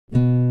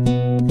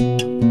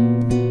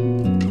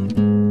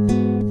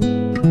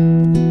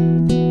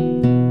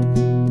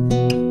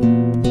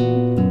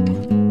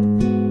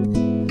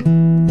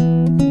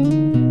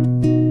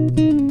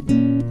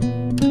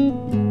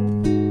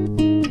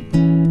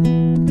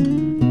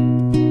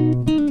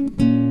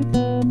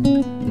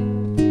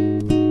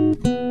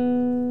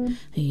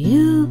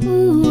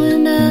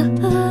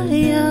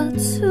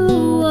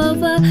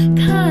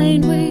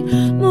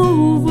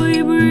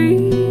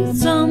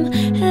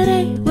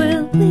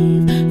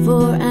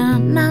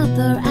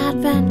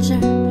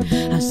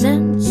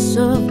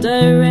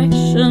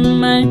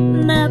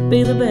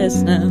be the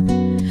best now.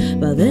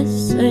 But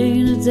this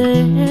ain't a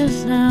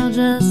test now,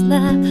 just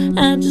laugh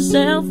at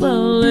yourself a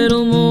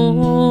little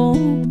more.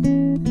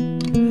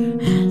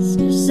 Ask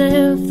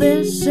yourself,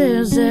 this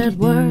is it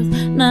worth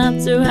not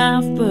to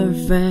have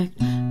perfect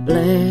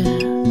bliss?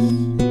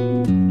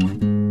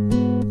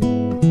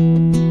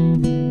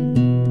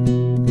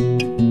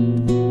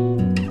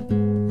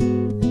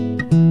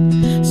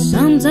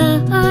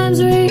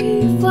 Sometimes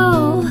we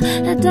fall,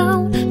 and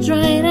don't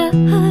try to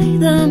hide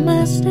the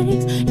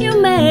mistakes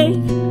you make.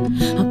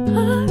 Are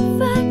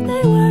perfect,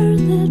 they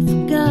worth it? For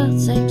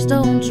God's sakes,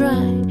 don't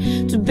try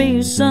to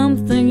be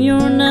something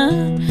you're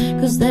not,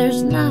 'cause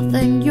there's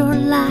nothing you're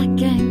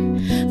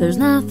lacking, there's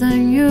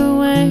nothing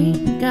you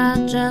ain't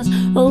got. Just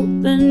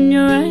open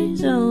your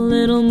eyes a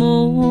little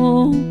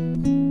more.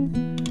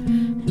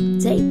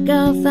 Take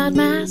off that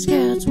mask,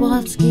 it's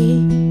what's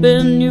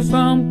keeping you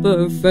from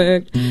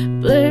perfect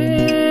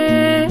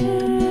bliss.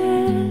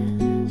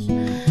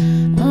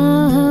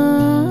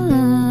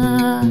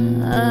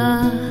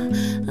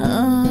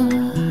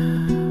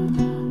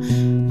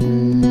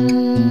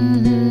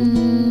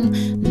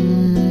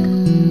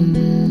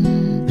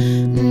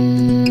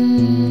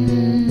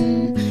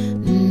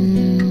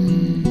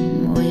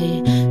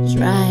 We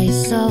try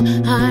so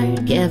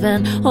hard,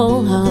 giving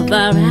all of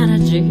our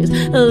energies,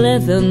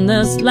 living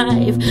this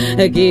life,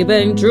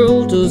 keeping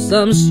true to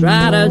some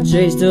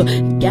strategies to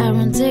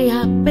guarantee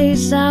a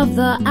piece of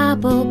the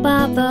apple,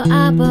 but the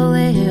apple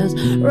is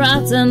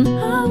rotten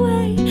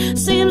away.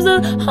 Seems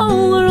the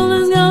whole world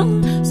has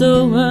gone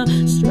so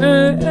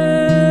astray.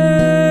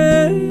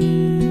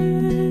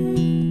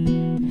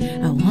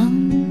 I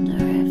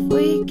wonder if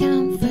we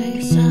can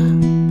face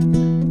up,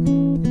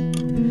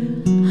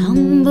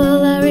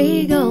 humble our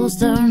egos,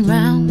 turn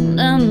round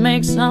and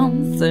make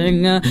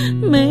something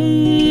amazing.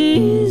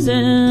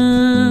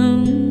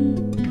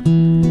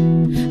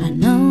 I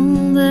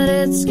know that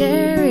it's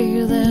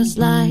scary, this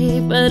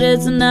life, but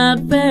it's not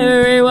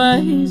very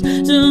wise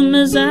to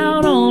miss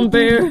out on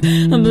pure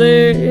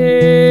bliss.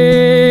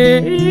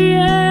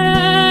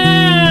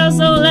 Yeah,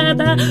 so let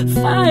that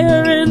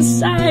fire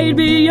inside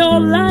be your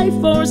life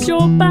force,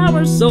 your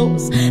power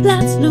source.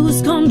 Let's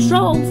lose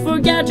control,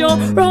 forget your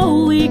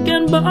role. We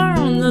can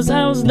burn this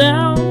house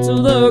down to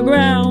the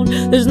ground.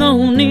 There's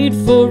no need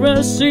for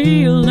a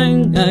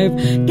ceiling.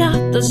 I've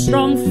got the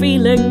strong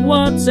feeling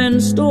what's in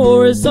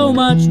store is so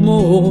much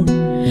more.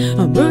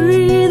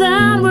 Breathe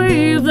and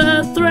weave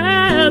the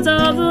threads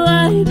of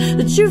life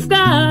that you've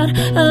got.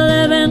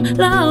 Live in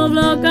love,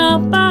 look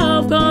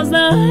above, 'cause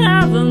the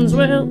heavens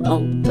will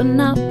open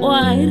up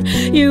wide.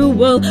 You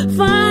will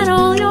find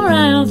all your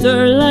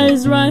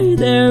afterlives right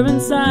there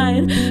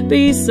inside.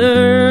 Peace,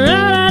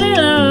 serenity,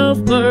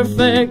 love,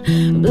 perfect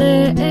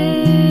bliss.